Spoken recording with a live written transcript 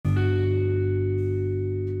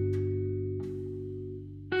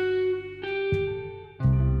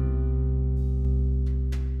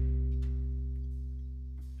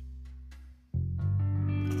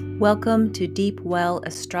Welcome to Deep Well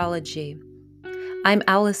Astrology. I'm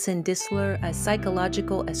Allison Disler, a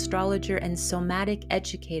psychological astrologer and somatic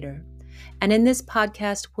educator. And in this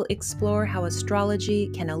podcast, we'll explore how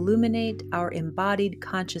astrology can illuminate our embodied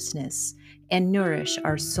consciousness and nourish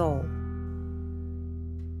our soul.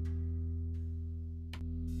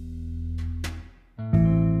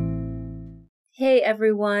 Hey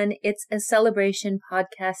everyone, it's a celebration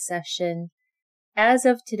podcast session. As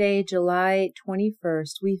of today, July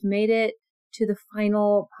 21st, we've made it to the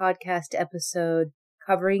final podcast episode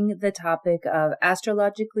covering the topic of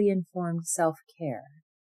astrologically informed self-care.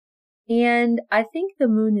 And I think the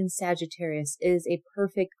moon in Sagittarius is a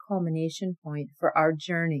perfect culmination point for our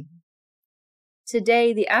journey.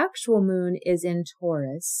 Today, the actual moon is in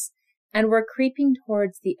Taurus, and we're creeping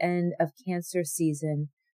towards the end of Cancer season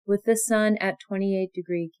with the sun at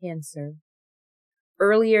 28-degree Cancer.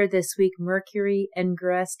 Earlier this week, Mercury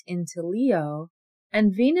ingressed into Leo,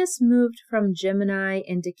 and Venus moved from Gemini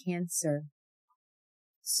into Cancer.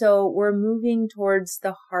 So we're moving towards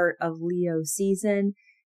the heart of Leo season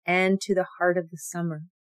and to the heart of the summer.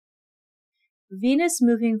 Venus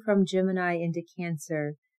moving from Gemini into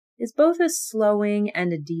Cancer is both a slowing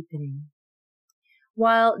and a deepening.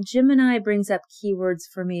 While Gemini brings up keywords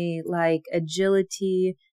for me like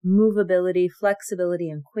agility, movability, flexibility,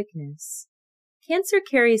 and quickness, Cancer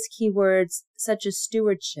carries keywords such as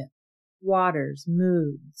stewardship, waters,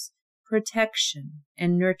 moods, protection,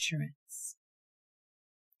 and nurturance.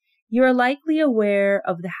 You are likely aware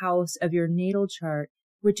of the house of your natal chart,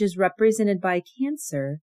 which is represented by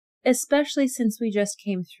Cancer, especially since we just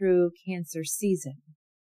came through Cancer season.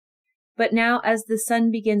 But now, as the sun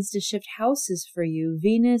begins to shift houses for you,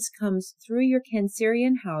 Venus comes through your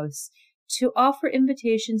Cancerian house to offer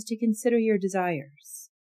invitations to consider your desires.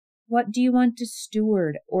 What do you want to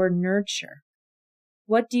steward or nurture?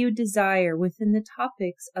 What do you desire within the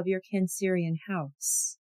topics of your Cancerian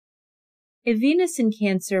house? A Venus in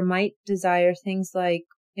Cancer might desire things like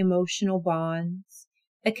emotional bonds,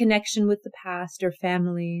 a connection with the past or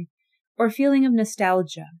family, or feeling of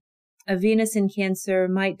nostalgia. A Venus in Cancer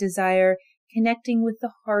might desire connecting with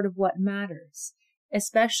the heart of what matters,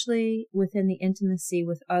 especially within the intimacy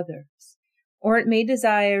with others. Or it may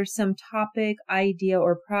desire some topic, idea,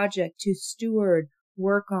 or project to steward,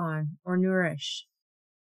 work on, or nourish.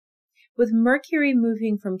 With Mercury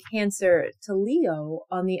moving from Cancer to Leo,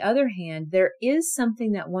 on the other hand, there is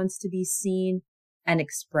something that wants to be seen and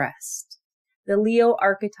expressed. The Leo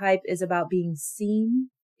archetype is about being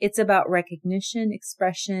seen. It's about recognition,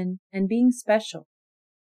 expression, and being special,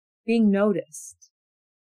 being noticed.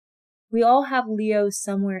 We all have Leo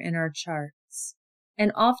somewhere in our charts.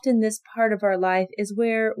 And often this part of our life is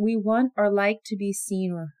where we want or like to be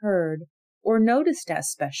seen or heard or noticed as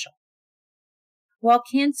special. While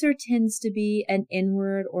Cancer tends to be an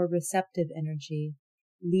inward or receptive energy,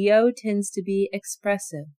 Leo tends to be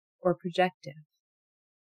expressive or projective.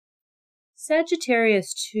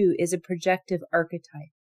 Sagittarius, too, is a projective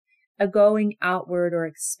archetype, a going outward or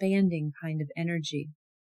expanding kind of energy.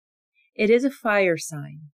 It is a fire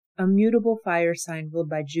sign, a mutable fire sign ruled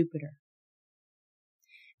by Jupiter.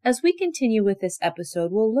 As we continue with this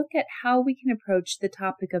episode, we'll look at how we can approach the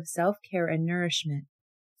topic of self-care and nourishment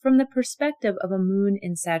from the perspective of a moon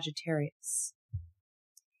in Sagittarius.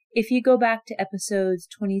 If you go back to episodes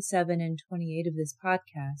 27 and 28 of this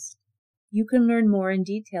podcast, you can learn more in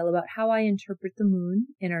detail about how I interpret the moon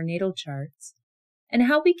in our natal charts and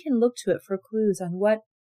how we can look to it for clues on what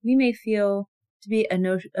we may feel to be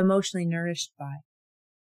emotionally nourished by.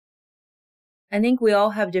 I think we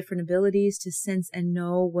all have different abilities to sense and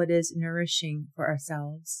know what is nourishing for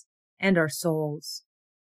ourselves and our souls.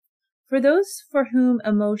 For those for whom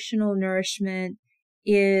emotional nourishment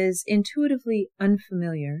is intuitively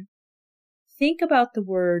unfamiliar, think about the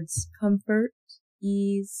words comfort,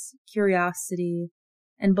 ease, curiosity,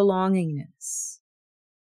 and belongingness.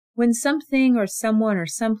 When something or someone or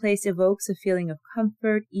someplace evokes a feeling of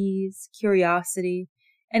comfort, ease, curiosity,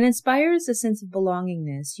 and inspires a sense of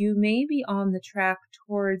belongingness, you may be on the track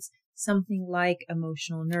towards something like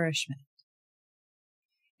emotional nourishment.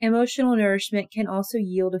 Emotional nourishment can also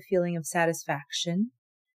yield a feeling of satisfaction,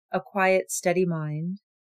 a quiet, steady mind,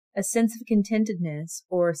 a sense of contentedness,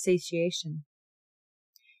 or satiation.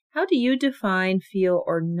 How do you define, feel,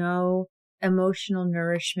 or know emotional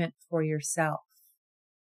nourishment for yourself?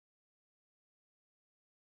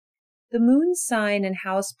 The moon sign and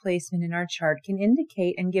house placement in our chart can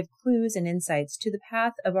indicate and give clues and insights to the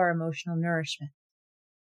path of our emotional nourishment.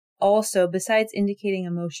 Also, besides indicating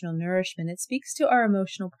emotional nourishment, it speaks to our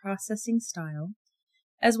emotional processing style,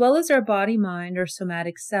 as well as our body, mind, or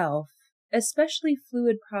somatic self, especially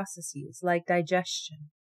fluid processes like digestion.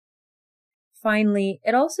 Finally,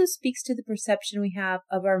 it also speaks to the perception we have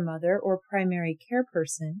of our mother or primary care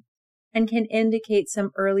person and can indicate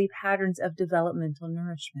some early patterns of developmental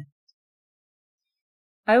nourishment.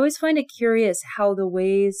 I always find it curious how the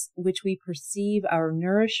ways which we perceive our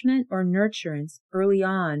nourishment or nurturance early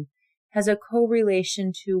on has a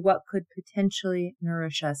correlation to what could potentially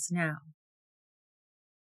nourish us now.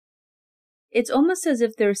 It's almost as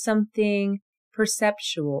if there's something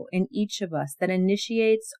perceptual in each of us that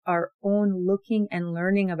initiates our own looking and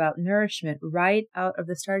learning about nourishment right out of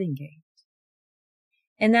the starting gate.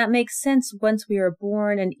 And that makes sense once we are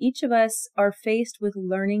born and each of us are faced with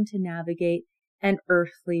learning to navigate an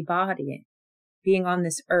earthly body, being on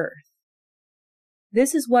this earth.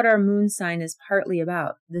 This is what our moon sign is partly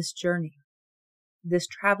about, this journey, this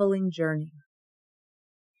traveling journey.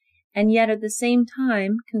 And yet at the same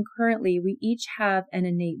time, concurrently, we each have an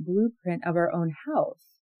innate blueprint of our own health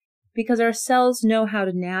because our cells know how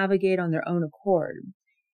to navigate on their own accord.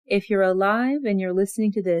 If you're alive and you're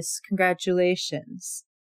listening to this, congratulations.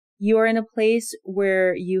 You are in a place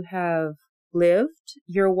where you have lived,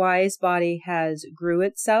 your wise body has grew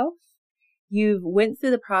itself, you've went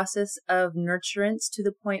through the process of nurturance to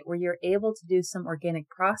the point where you're able to do some organic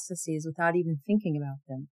processes without even thinking about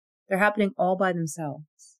them. They're happening all by themselves.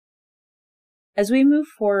 As we move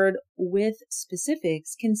forward with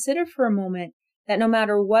specifics, consider for a moment that no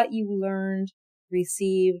matter what you learned,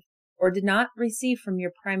 received, or did not receive from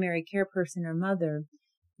your primary care person or mother,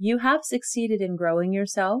 you have succeeded in growing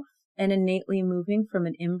yourself and innately moving from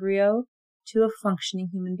an embryo to a functioning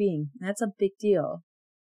human being. That's a big deal.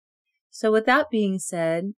 So with that being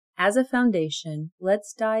said, as a foundation,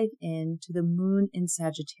 let's dive into the moon in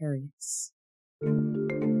Sagittarius.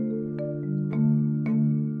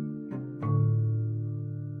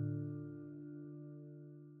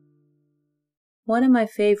 One of my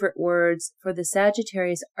favorite words for the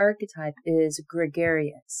Sagittarius archetype is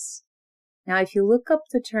gregarious. Now, if you look up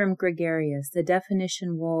the term gregarious, the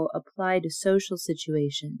definition will apply to social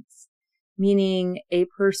situations, meaning a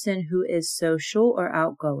person who is social or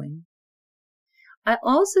outgoing. I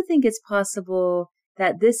also think it's possible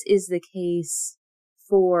that this is the case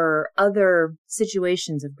for other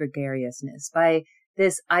situations of gregariousness. By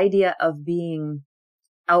this idea of being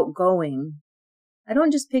outgoing, I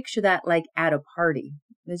don't just picture that like at a party.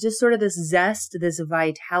 There's just sort of this zest, this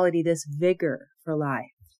vitality, this vigor for life.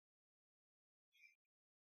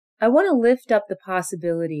 I want to lift up the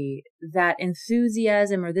possibility that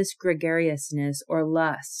enthusiasm or this gregariousness or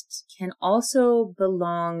lust can also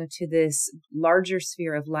belong to this larger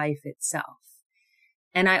sphere of life itself.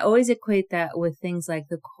 And I always equate that with things like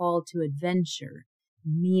the call to adventure,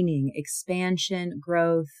 meaning, expansion,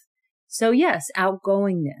 growth. So yes,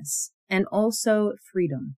 outgoingness and also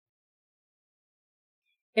freedom.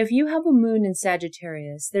 If you have a moon in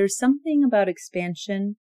Sagittarius, there's something about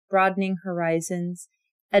expansion, broadening horizons,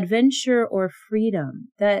 adventure or freedom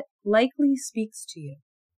that likely speaks to you.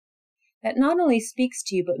 That not only speaks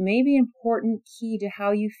to you, but may be an important key to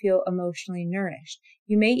how you feel emotionally nourished.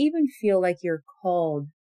 You may even feel like you're called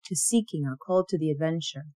to seeking or called to the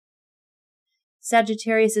adventure.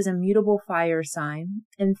 Sagittarius is a mutable fire sign,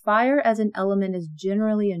 and fire as an element is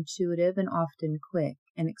generally intuitive and often quick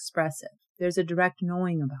and expressive. There's a direct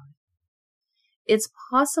knowing about it. It's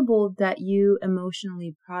possible that you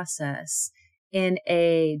emotionally process in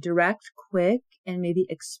a direct, quick, and maybe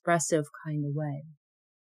expressive kind of way.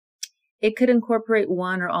 It could incorporate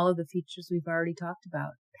one or all of the features we've already talked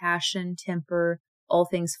about: passion, temper, all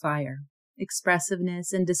things fire.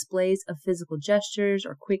 Expressiveness and displays of physical gestures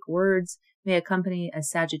or quick words may accompany a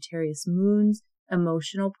Sagittarius moon's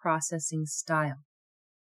emotional processing style.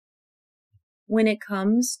 When it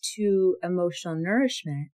comes to emotional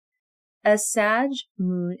nourishment, a Sag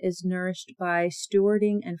moon is nourished by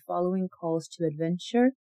stewarding and following calls to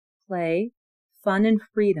adventure, play, fun, and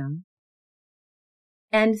freedom.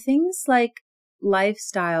 And things like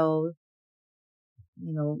lifestyle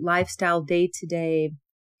day-to-day,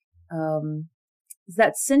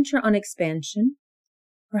 that center on expansion,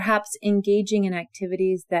 perhaps engaging in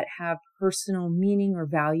activities that have personal meaning or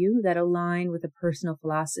value that align with a personal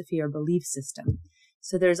philosophy or belief system.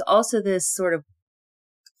 So there's also this sort of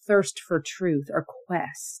thirst for truth or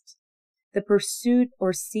quest. The pursuit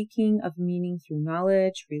or seeking of meaning through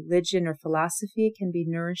knowledge, religion, or philosophy can be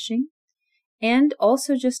nourishing. And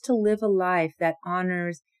also just to live a life that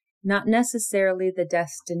honors not necessarily the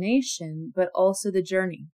destination, but also the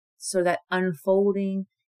journey. So that unfolding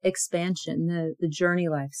expansion, the journey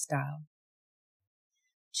lifestyle.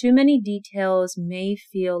 Too many details may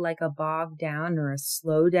feel like a bog down or a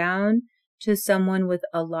slow down to someone with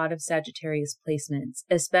a lot of Sagittarius placements,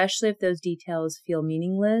 especially if those details feel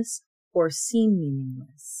meaningless or seem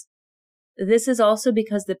meaningless. This is also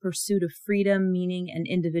because the pursuit of freedom, meaning, and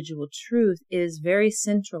individual truth is very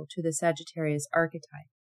central to the Sagittarius archetype.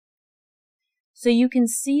 So you can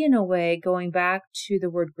see, in a way, going back to the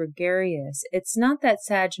word gregarious, it's not that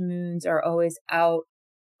Sag moons are always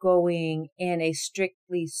outgoing in a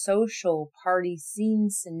strictly social party scene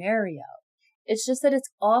scenario. It's just that it's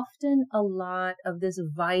often a lot of this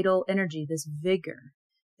vital energy, this vigor,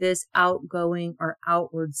 this outgoing or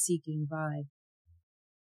outward seeking vibe.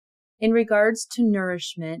 In regards to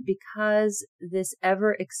nourishment, because this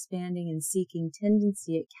ever expanding and seeking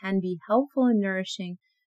tendency, it can be helpful and nourishing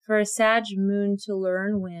for a Sag moon to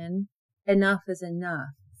learn when enough is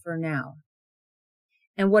enough for now.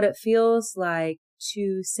 And what it feels like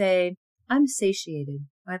to say, I'm satiated.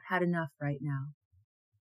 I've had enough right now.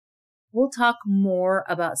 We'll talk more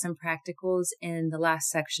about some practicals in the last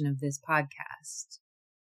section of this podcast.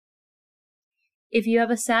 If you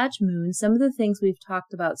have a Sag moon, some of the things we've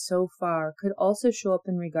talked about so far could also show up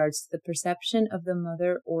in regards to the perception of the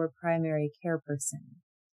mother or primary care person.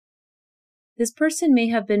 This person may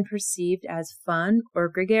have been perceived as fun or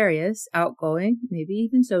gregarious, outgoing, maybe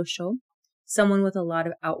even social. Someone with a lot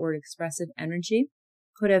of outward expressive energy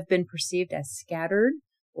could have been perceived as scattered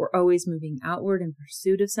or always moving outward in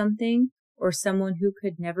pursuit of something, or someone who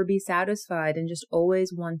could never be satisfied and just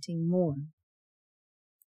always wanting more.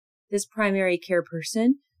 This primary care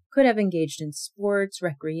person could have engaged in sports,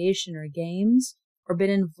 recreation, or games, or been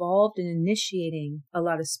involved in initiating a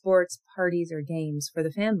lot of sports, parties, or games for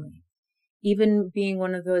the family. Even being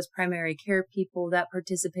one of those primary care people that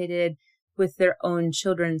participated with their own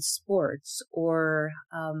children's sports, or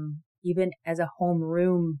even as a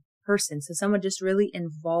homeroom person. So someone just really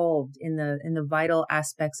involved in the vital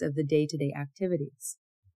aspects of the day-to-day activities.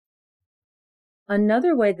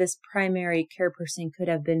 Another way this primary care person could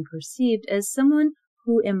have been perceived as someone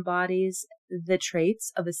who embodies the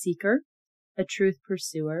traits of a seeker, a truth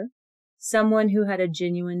pursuer, someone who had a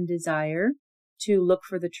genuine desire to look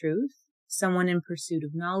for the truth, someone in pursuit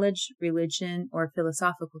of knowledge, religion, or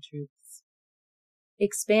philosophical truths.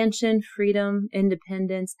 Expansion, freedom,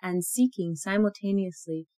 independence, and seeking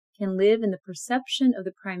simultaneously can live in the perception of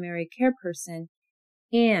the primary care person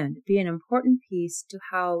and be an important piece to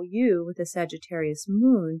how you, with a Sagittarius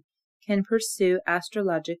moon, can pursue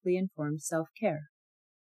astrologically informed self-care.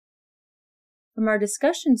 From our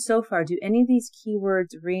discussion so far, do any of these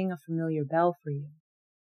keywords ring a familiar bell for you?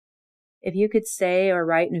 If you could say or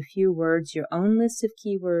write in a few words your own list of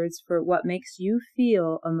keywords for what makes you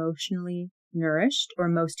feel emotionally nourished or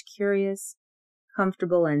most curious,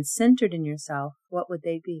 comfortable, and centered in yourself, what would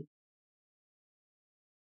they be?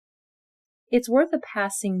 It's worth a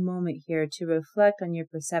passing moment here to reflect on your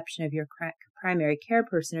perception of your primary care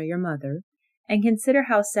person or your mother, and consider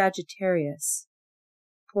how Sagittarius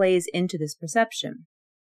plays into this perception.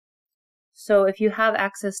 So if you have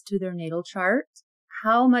access to their natal chart,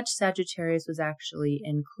 how much Sagittarius was actually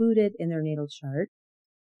included in their natal chart,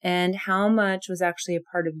 and how much was actually a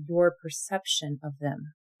part of your perception of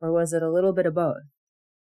them, or was it a little bit of both?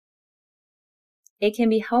 It can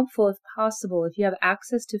be helpful, if possible, if you have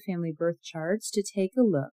access to family birth charts, to take a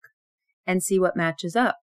look and see what matches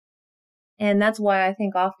up. And that's why I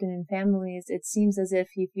think often in families, it seems as if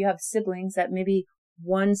you have siblings, that maybe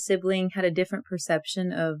one sibling had a different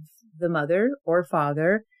perception of the mother or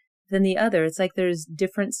father than the other. It's like there's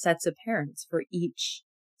different sets of parents for each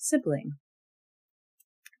sibling.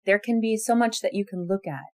 There can be so much that you can look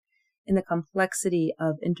at in the complexity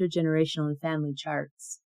of intergenerational and family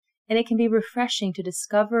charts. And it can be refreshing to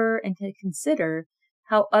discover and to consider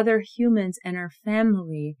how other humans and our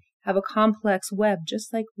family have a complex web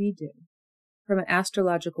just like we do, from an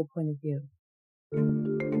astrological point of view.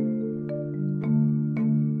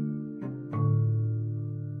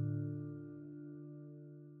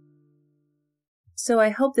 So I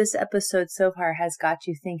hope this episode so far has got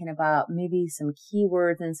you thinking about maybe some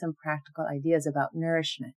keywords and some practical ideas about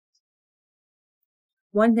nourishment.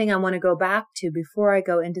 One thing I want to go back to before I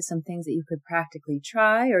go into some things that you could practically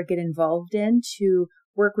try or get involved in to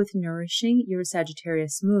work with nourishing your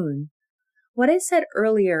Sagittarius moon. What I said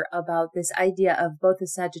earlier about this idea of both the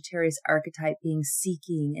Sagittarius archetype being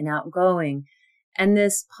seeking and outgoing, and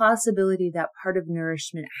this possibility that part of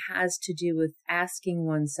nourishment has to do with asking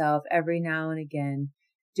oneself every now and again,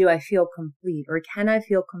 do I feel complete, or can I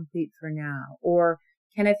feel complete for now, or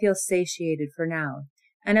can I feel satiated for now?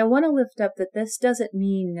 And I want to lift up that this doesn't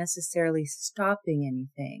mean necessarily stopping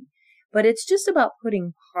anything, but it's just about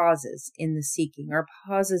putting pauses in the seeking or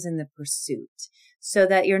pauses in the pursuit, so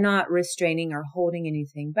that you're not restraining or holding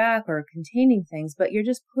anything back or containing things, but you're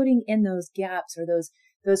just putting in those gaps or those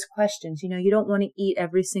those questions. You don't want to eat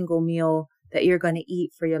every single meal that you're going to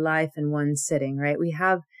eat for your life in one sitting, right? We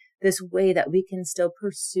have this way that we can still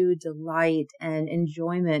pursue delight and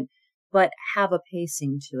enjoyment, but have a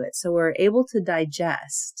pacing to it. So we're able to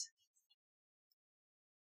digest.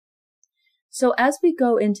 So as we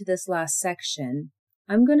go into this last section,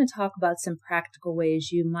 I'm going to talk about some practical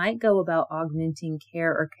ways you might go about augmenting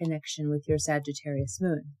care or connection with your Sagittarius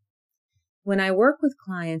moon. When I work with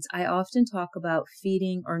clients, I often talk about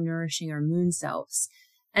feeding or nourishing our moon selves.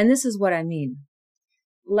 And this is what I mean.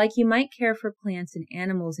 Like you might care for plants and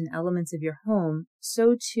animals and elements of your home,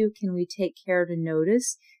 so too can we take care to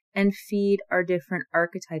notice and feed our different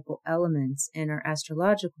archetypal elements in our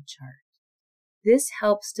astrological chart. This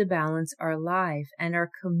helps to balance our life and our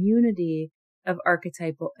community of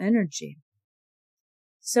archetypal energy.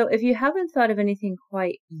 So if you haven't thought of anything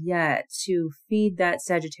quite yet to feed that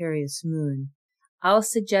Sagittarius moon, I'll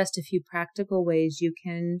suggest a few practical ways you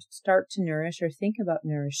can start to nourish or think about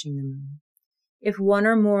nourishing the moon. If one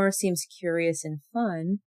or more seems curious and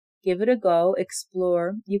fun, give it a go,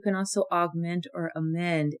 explore. You can also augment or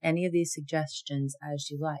amend any of these suggestions as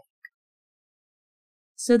you like.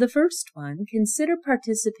 So the first one, consider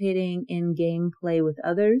participating in gameplay with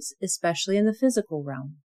others, especially in the physical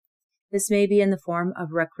realm. This may be in the form of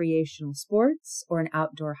recreational sports or an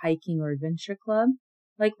outdoor hiking or adventure club,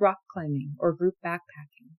 like rock climbing or group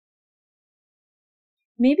backpacking.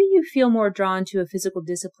 Maybe you feel more drawn to a physical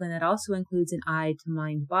discipline that also includes an eye to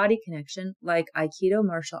mind-body connection, like Aikido,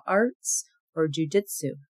 martial arts, or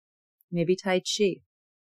Jiu-Jitsu. Maybe Tai Chi.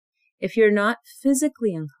 If you're not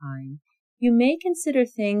physically inclined, you may consider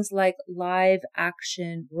things like live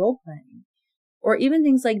action role-playing, or even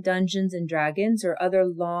things like Dungeons and Dragons or other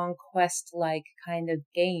long quest-like kind of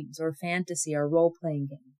games or fantasy or role-playing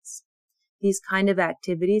games. These kind of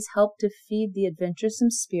activities help to feed the adventuresome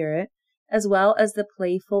spirit as well as the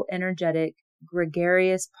playful, energetic,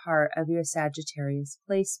 gregarious part of your Sagittarius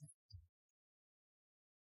placement.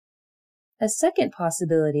 A second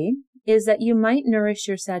possibility is that you might nourish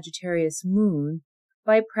your Sagittarius moon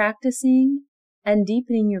by practicing and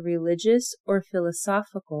deepening your religious or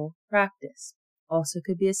philosophical practice. Also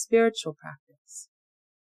could be a spiritual practice.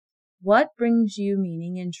 What brings you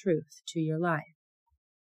meaning and truth to your life?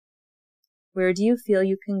 Where do you feel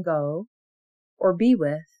you can go or be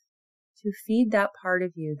with to feed that part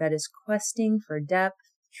of you that is questing for depth,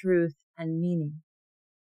 truth, and meaning?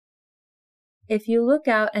 If you look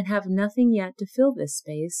out and have nothing yet to fill this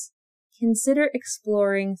space, consider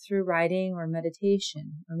exploring through writing or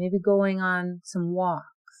meditation, or maybe going on some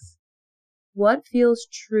walks. What feels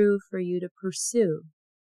true for you to pursue?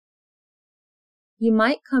 You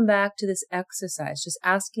might come back to this exercise, just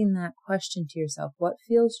asking that question to yourself, what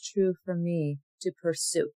feels true for me to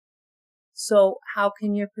pursue? So how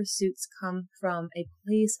can your pursuits come from a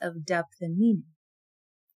place of depth and meaning?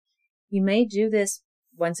 You may do this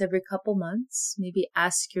once every couple months. Maybe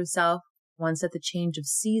ask yourself once at the change of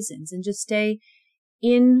seasons, and just stay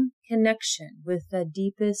in connection with the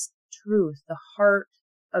deepest truth, the heart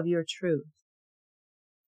of your truth.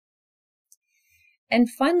 And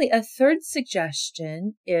finally, a third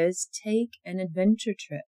suggestion is take an adventure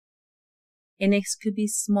trip. And it could be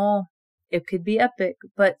small, it could be epic,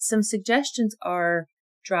 but some suggestions are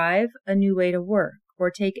drive a new way to work or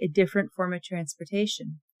take a different form of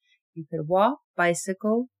transportation. You could walk,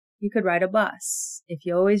 bicycle, you could ride a bus. If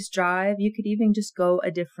you always drive, you could even just go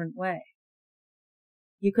a different way.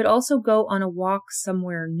 You could also go on a walk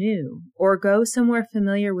somewhere new or go somewhere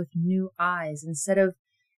familiar with new eyes. Instead of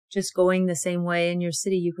just going the same way in your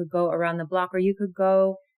city, you could go around the block, or you could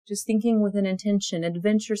go just thinking with an intention,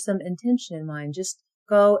 adventuresome intention in mind. Just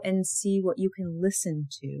go and see what you can listen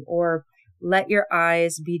to, or let your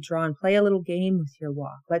eyes be drawn. Play a little game with your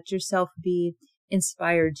walk. Let yourself be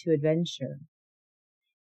inspired to adventure.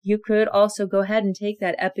 You could also go ahead and take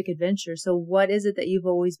that epic adventure. So what is it that you've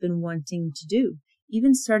always been wanting to do?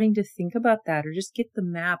 Even starting to think about that, or just get the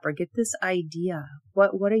map or get this idea.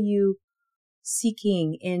 What are you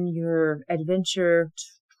seeking in your adventure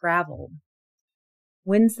travel?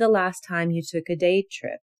 When's the last time you took a day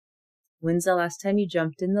trip? When's the last time you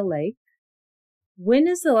jumped in the lake? When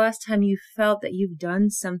is the last time you felt that you've done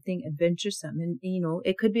something adventuresome? And,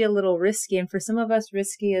 it could be a little risky. And for some of us,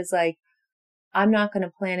 risky is like, I'm not going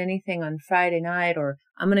to plan anything on Friday night, or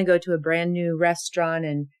I'm going to go to a brand new restaurant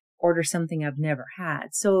and order something I've never had.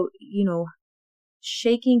 So,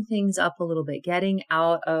 shaking things up a little bit, getting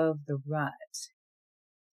out of the rut.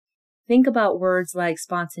 Think about words like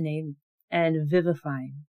spontaneity and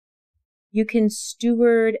vivifying. You can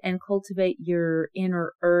steward and cultivate your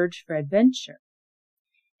inner urge for adventure.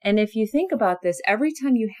 And if you think about this, every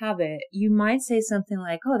time you have it, you might say something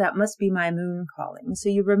like, oh, that must be my moon calling. So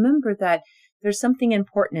you remember that there's something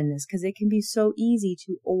important in this, because it can be so easy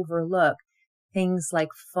to overlook things like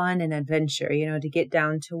fun and adventure, to get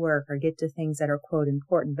down to work or get to things that are, quote,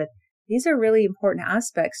 important. But these are really important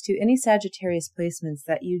aspects to any Sagittarius placements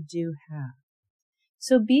that you do have.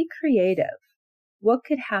 So be creative. What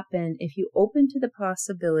could happen if you open to the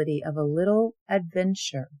possibility of a little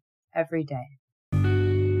adventure every day?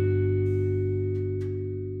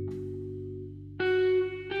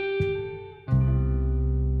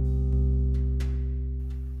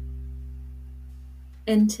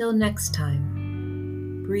 Until next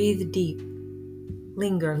time, breathe deep,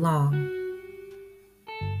 linger long.